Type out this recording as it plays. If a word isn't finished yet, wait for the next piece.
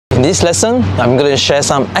In this lesson, I'm going to share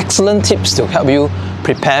some excellent tips to help you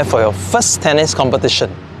prepare for your first tennis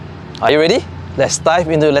competition. Are you ready? Let's dive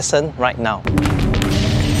into the lesson right now.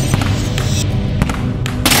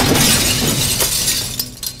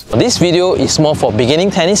 This video is more for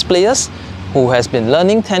beginning tennis players who has been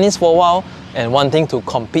learning tennis for a while and wanting to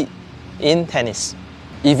compete in tennis.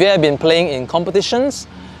 If you have been playing in competitions,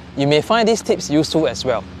 you may find these tips useful as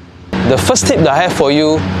well. The first tip that I have for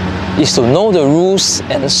you is to know the rules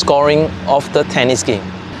and scoring of the tennis game.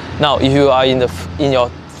 Now, if you are in your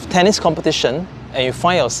tennis competition and you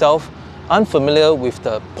find yourself unfamiliar with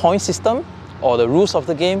the point system or the rules of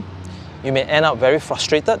the game, you may end up very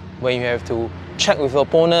frustrated when you have to check with your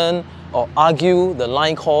opponent or argue the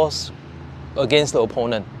line calls against the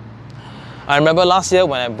opponent. I remember last year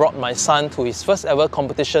when I brought my son to his first ever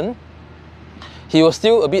competition, he was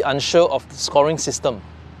still a bit unsure of the scoring system.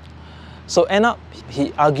 So end up,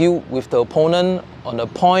 he argued with the opponent on the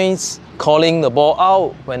points, calling the ball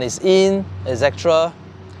out when it's in, etc.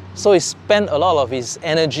 So he spent a lot of his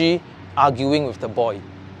energy arguing with the boy.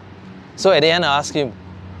 So at the end I asked him,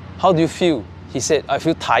 "How do you feel?" He said, "I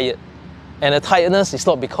feel tired." And the tiredness is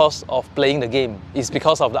not because of playing the game, it's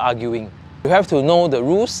because of the arguing. You have to know the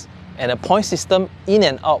rules and the point system in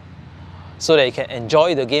and out so that you can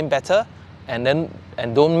enjoy the game better and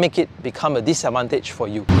don't make it become a disadvantage for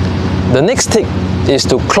you. The next tip is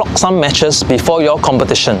to clock some matches before your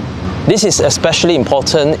competition. This is especially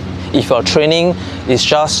important if your training is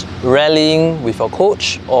just rallying with your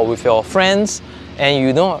coach or with your friends and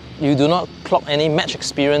you do not clock any match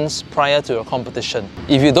experience prior to your competition.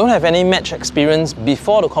 If you don't have any match experience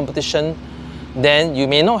before the competition, then you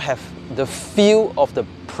may not have the feel of the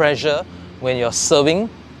pressure when you're serving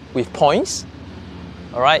with points.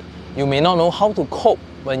 Alright, you may not know how to cope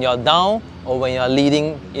when you're down or when you're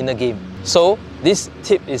leading in the game. So this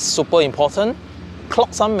tip is super important. Clock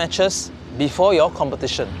some matches before your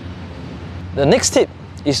competition. The next tip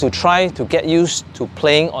is to try to get used to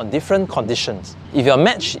playing on different conditions. If your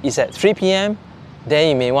match is at 3 p.m, then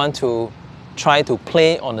you may want to try to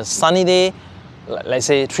play on a sunny day, let's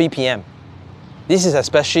say 3 p.m. This is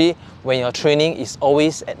especially when your training is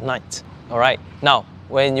always at night. Alright, now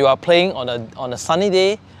when you are playing on a sunny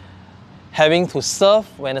day, having to serve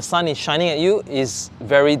when the sun is shining at you is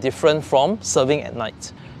very different from serving at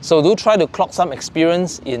night. So do try to clock some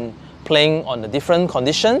experience in playing on a different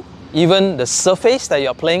condition. Even the surface that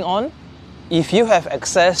you're playing on, if you have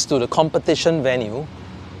access to the competition venue,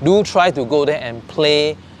 do try to go there and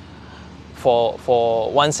play for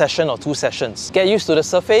one session or two sessions. Get used to the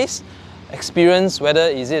surface, experience whether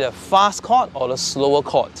is it a fast court or a slower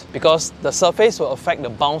court, because the surface will affect the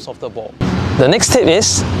bounce of the ball. The next tip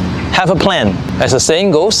is have a plan. As the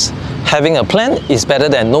saying goes, having a plan is better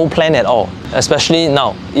than no plan at all. Especially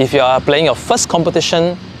now, if you are playing your first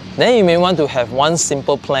competition, then you may want to have one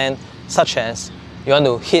simple plan, such as you want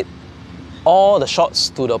to hit all the shots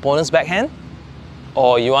to the opponent's backhand,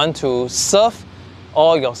 or you want to serve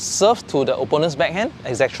all your serve to the opponent's backhand,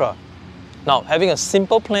 etc. Now, having a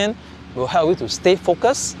simple plan will help you to stay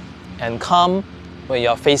focused and calm when you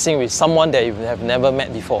are facing with someone that you have never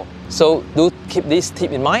met before. So do keep this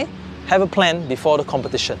tip in mind. Have a plan before the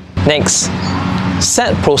competition. Next,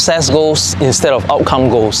 set process goals instead of outcome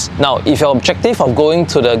goals. Now, if your objective of going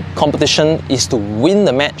to the competition is to win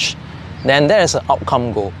the match, then there is an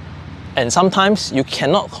outcome goal. And sometimes you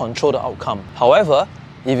cannot control the outcome. However,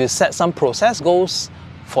 if you set some process goals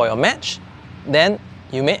for your match, then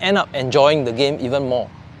you may end up enjoying the game even more.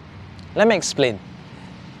 Let me explain.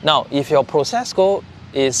 Now, if your process goal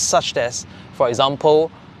is such as, for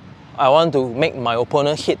example, I want to make my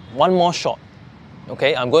opponent hit one more shot.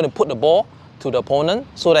 Okay, I'm going to put the ball to the opponent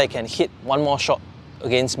so that I can hit one more shot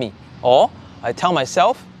against me. Or I tell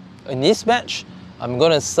myself, in this match, I'm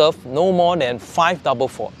going to serve no more than 5 double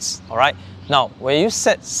faults. Alright, now when you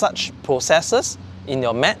set such processes in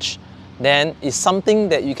your match, then it's something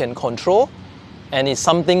that you can control and it's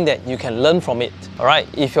something that you can learn from it. Alright,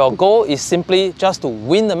 if your goal is simply just to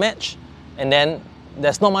win the match, and then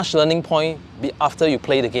there's not much learning point after you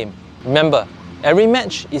play the game. Remember, every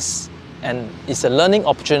match is a learning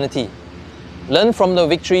opportunity. Learn from the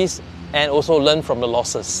victories and also learn from the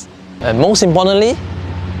losses. And most importantly,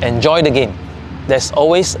 enjoy the game. There's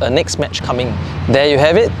always a next match coming. There you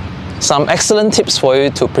have it. Some excellent tips for you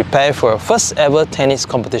to prepare for your first ever tennis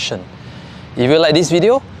competition. If you like this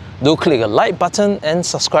video, do click the like button and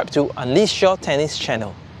subscribe to Unleash Your Tennis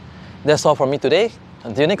channel. That's all from me today.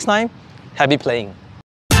 Until next time, happy playing.